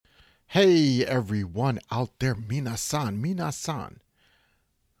Hey everyone out there, minasan.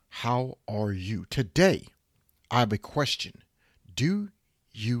 How are you? Today, I have a question. Do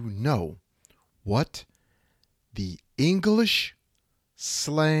you know what the English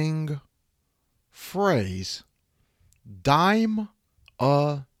slang phrase dime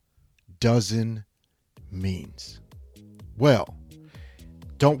a dozen means? Well,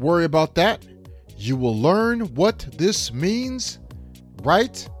 don't worry about that. You will learn what this means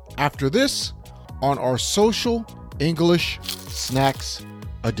right after this on our Social English Snacks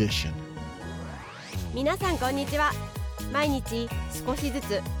Edition. 皆さんこんにちは。毎日少しず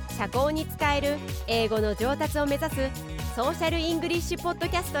つ社交に使える英語の上達を目指すソーシャルイングリッシュポッド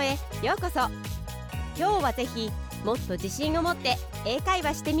キャストへようこそ。今日はぜひもっと自信を持って英会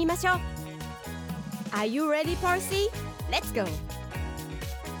話してみましょう。Are you ready, Parsi? Let's go!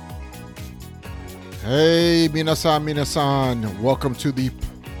 Hey, minasan. Welcome to the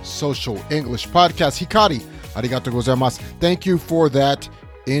Social English Podcast. Hikari, arigatou gozaimasu. Thank you for that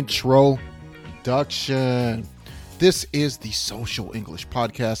introduction. This is the Social English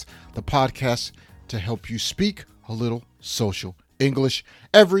Podcast, the podcast to help you speak a little social English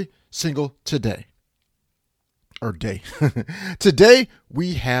every single day. Today,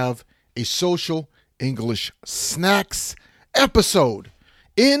 we have a Social English Snacks episode.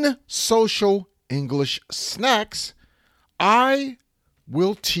 In Social English Snacks, I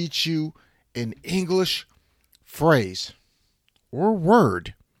will teach you an English phrase or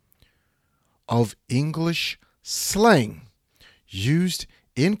word of English slang used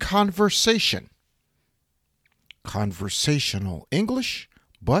in conversation. Conversational English,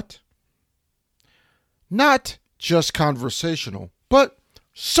 but not just conversational, but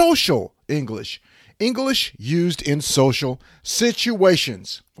social English. English used in social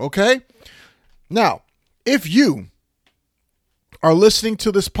situations, okay? Now, if you are listening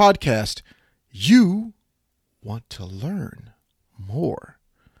to this podcast, you want to learn more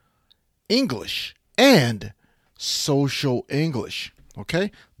English and social English,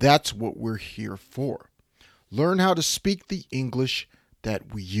 okay? That's what we're here for. Learn how to speak the English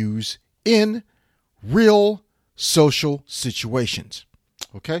that we use in real social situations,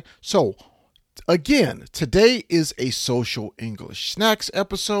 okay? So, again, today is a Social English Snacks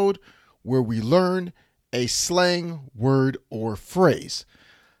episode where we learn a slang word or phrase.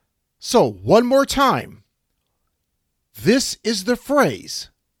 So, one more time. This is the phrase,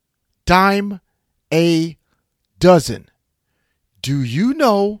 dime a dozen. Do you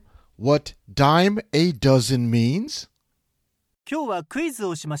know what dime a dozen means? 今日はクイズ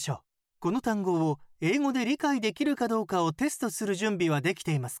をしましょう。この単語を英語で理解できるかどうかをテストする準備はでき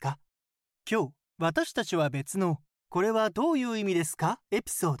ていますか？今日、私たちは別のこれはどういう意味ですか？エピ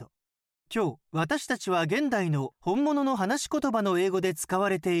ソード。今日、私たちは現代の本物の話し言葉の英語で使わ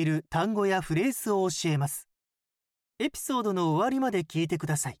れている単語やフレーズを教えます。エピソードの終わりまで聞いてく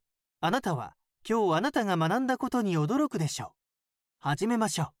ださい。あなたは今日あなたが学んだことに驚くでしょう。始めま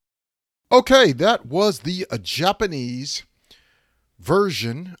しょう。Okay, that was the Japanese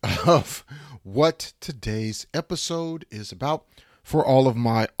version of what today's episode is about. For all of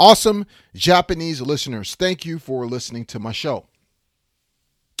my awesome Japanese listeners, thank you for listening to my show.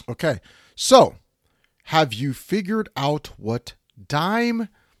 Okay, so have you figured out what dime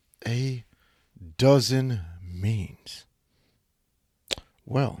a dozen means?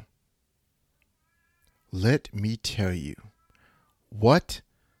 Well, let me tell you what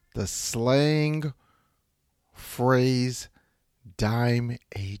the slang phrase dime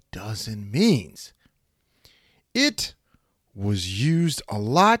a dozen means. It was used a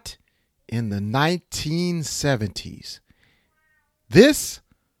lot in the 1970s. This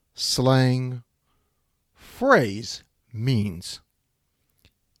slang phrase means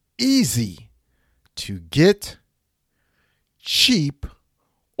easy to get, cheap,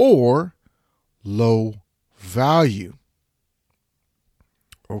 or low value.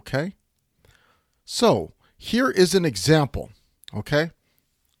 Okay? So, here is an example. Okay?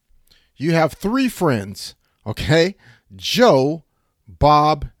 You have three friends. Okay? Joe,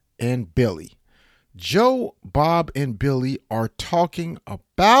 Bob, and Billy. Joe, Bob, and Billy are talking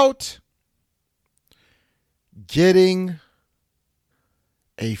about getting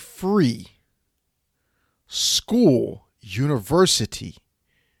a free school, university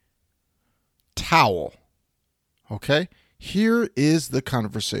towel. Okay? Here is the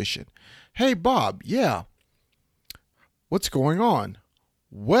conversation. Hey, Bob, yeah. What's going on?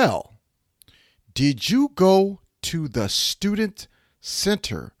 Well, did you go to the student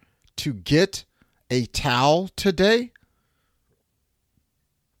center to get a towel today?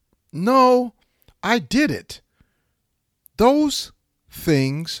 No, I didn't. Those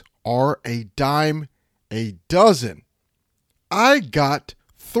things are a dime a dozen. I got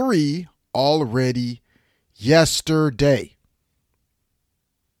 3 already yesterday.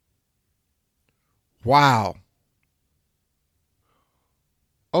 Wow.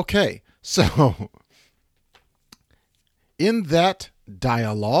 Okay, so in that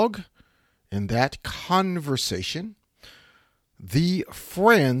dialogue, in that conversation, the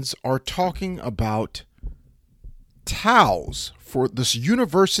friends are talking about towels for this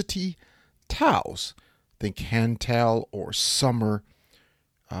university towels. Think hand towel or summer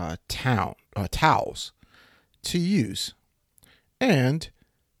towels to use. And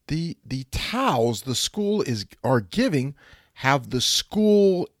the towels the school are giving have the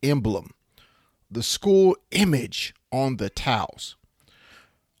school emblem, the school image on the towels.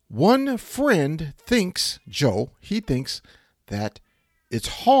 One friend thinks, Joe, he thinks that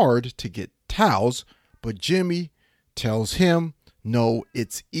it's hard to get towels, but Jimmy tells him, no,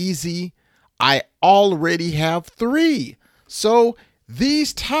 it's easy. I already have 3. So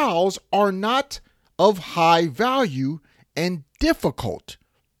these towels are not of high value and difficult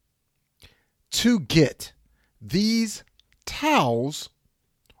to get. These towels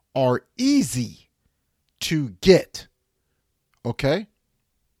are easy to get. Okay?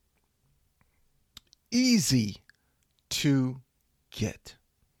 Easy to get.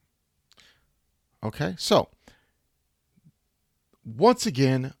 Okay? So, once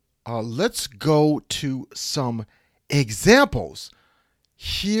again, let's go to some examples.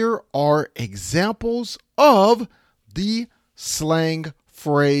 Here are examples of the slang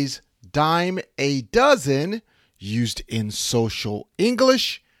phrase dime a dozen used in social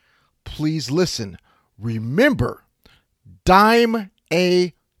English. Please listen. Remember, dime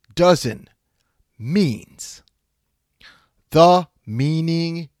a dozen means, the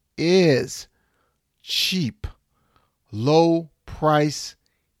meaning is cheap, low price,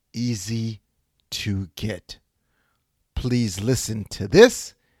 easy to get. Please listen to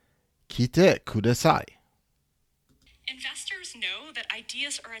this. 聞いてください. Investors know that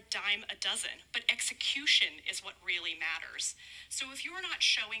ideas are a dime a dozen, but execution is what really matters. So if you're not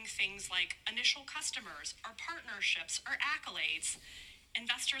showing things like initial customers or partnerships or accolades,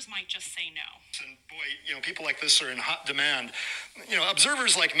 investors might just say no. And boy, people like this are in hot demand.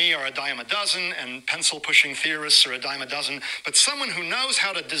 Observers like me are a dime a dozen, and pencil-pushing theorists are a dime a dozen. But someone who knows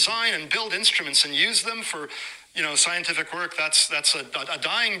how to design and build instruments and use them for scientific work, that's a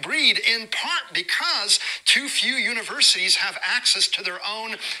dying breed, in part because too few universities have access to their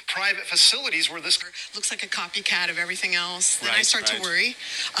own private facilities where this looks like a copycat of everything else. Then I start to worry.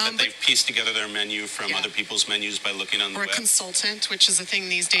 That they've pieced together their menu from other people's menus by looking on the web. Or a consultant, which is a thing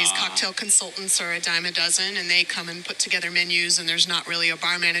these days. Cocktail consultants are a dime a dozen, and they come and put together menus, and there's not really a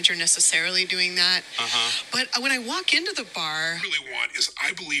bar manager necessarily doing that. But when I walk into the bar... What I really want is,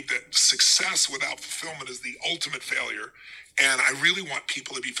 I believe that success without fulfillment is the ultimate failure. And I really want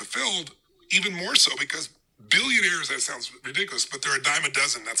people to be fulfilled, even more so, because billionaires, that sounds ridiculous, but they're a dime a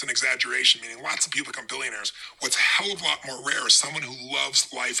dozen. That's an exaggeration, meaning lots of people become billionaires. What's a hell of a lot more rare is someone who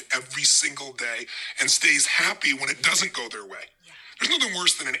loves life every single day and stays happy when it doesn't go their way. There's nothing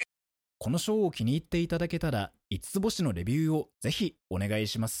worse than an... このショーを気に入っていただけたら、5つ星のレビューをぜひお願い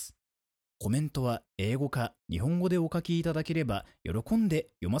します。コメントは英語か日本語でお書きいただければ喜んで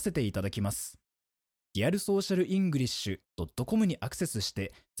読ませていただきます。リアルソーシャルイングリッシュ .com にアクセスし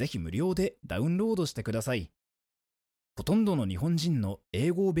てぜひ無料でダウンロードしてください。ほとんどの日本人の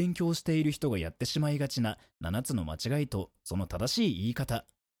英語を勉強している人がやってしまいがちな7つの間違いとその正しい言い方。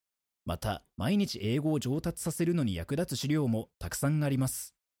また毎日英語を上達させるのに役立つ資料もたくさんありま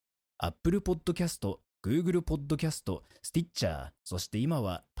す。Apple Podcast、Google Podcast、Stitcher、そして今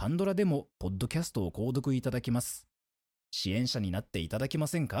はパンドラでもポッドキャストを購読いただけます。支援者になっていただけま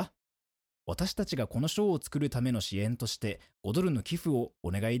せんか？私たちがこのショーを作るための支援として5ドルの寄付を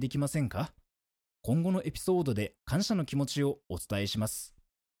お願いできませんか？今後のエピソードで感謝の気持ちをお伝えします。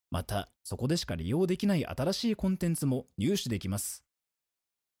また、そこでしか利用できない新しいコンテンツも入手できます。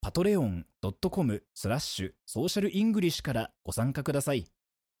patreon.com/socialenglish からご参加ください。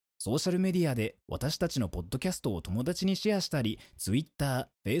ソーシャルメディアで私たちのポッドキャストを友達にシェアしたり、Twitter、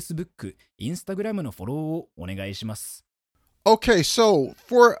Facebook、Instagram のフォローをお願いします。Okay, so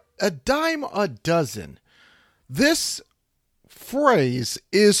for a dime a dozen, this phrase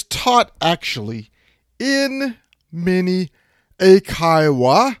is taught actually in many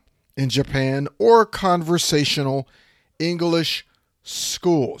eikaiwa in Japan or conversational English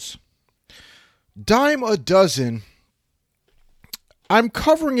schools. Dime a dozen, I'm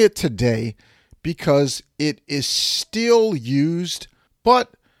covering it today because it is still used,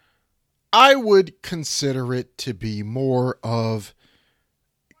 but I would consider it to be more of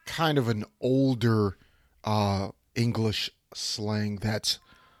kind of an older English slang that's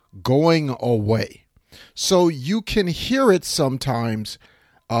going away. So you can hear it sometimes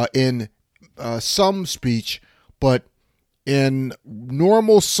in some speech, but in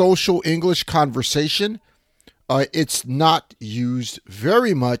normal social English conversation, it's not used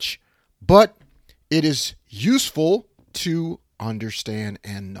very much, but it is useful to understand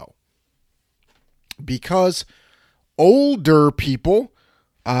and know. Because older people,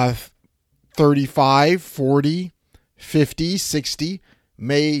 35, 40, 50, 60,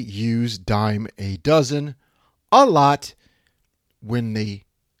 may use dime a dozen a lot when they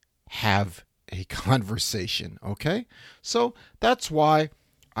have a conversation, okay? So that's why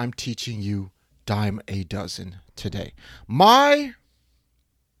I'm teaching you dime a dozen today. My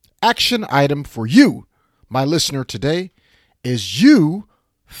action item for you, my listener today, is you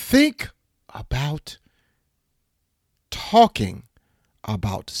think about talking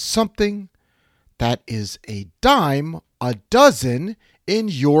about something that is a dime a dozen in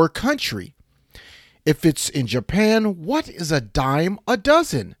your country. If it's in Japan, what is a dime a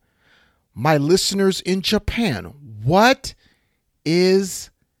dozen? My listeners in Japan, what is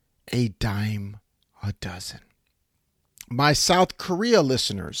a dime a dozen? My South Korea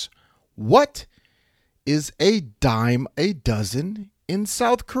listeners, what is a dime a dozen in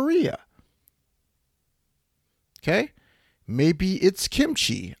South Korea? Okay, maybe it's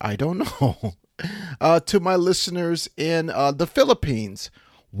kimchi. I don't know. To my listeners in the Philippines,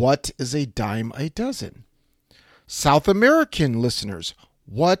 what is a dime a dozen? South American listeners,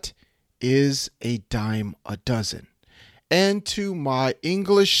 what is a dime a dozen? And to my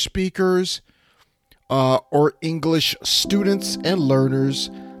English speakers or English students and learners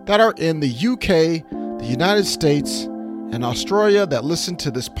that are in the UK, the United States, and Australia that listen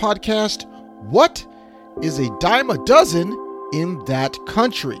to this podcast, what is a dime a dozen in that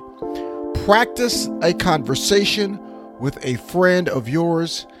country? Practice a conversation with a friend of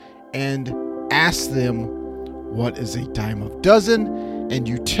yours and ask them what is a dime a dozen, and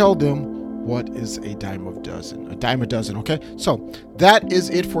you tell them what is a dime a dozen, okay? So that is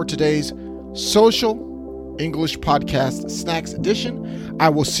it for today's Social English Podcast Snacks Edition. I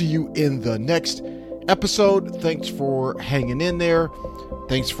will see you in the next episode. Thanks for hanging in there.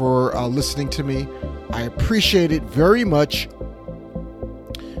 Thanks for listening to me. I appreciate it very much.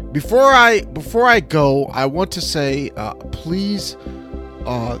 Before I go, I want to say, please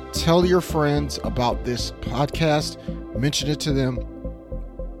tell your friends about this podcast. Mention it to them.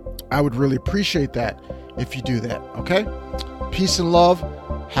 I would really appreciate that if you do that. Okay? Peace and love.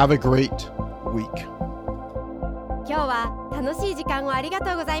 Have a great week. 今日は楽しい時間をありが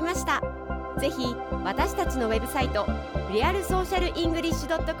とうございました。ぜひ私たちのウェブサイト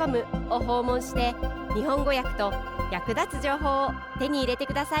realsocialenglish.com を訪問して日本語訳と役立つ情報を手に入れて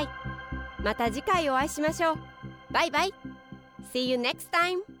ください。また次回お会いしましょう。バイバイ。See you next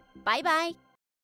time. Bye bye.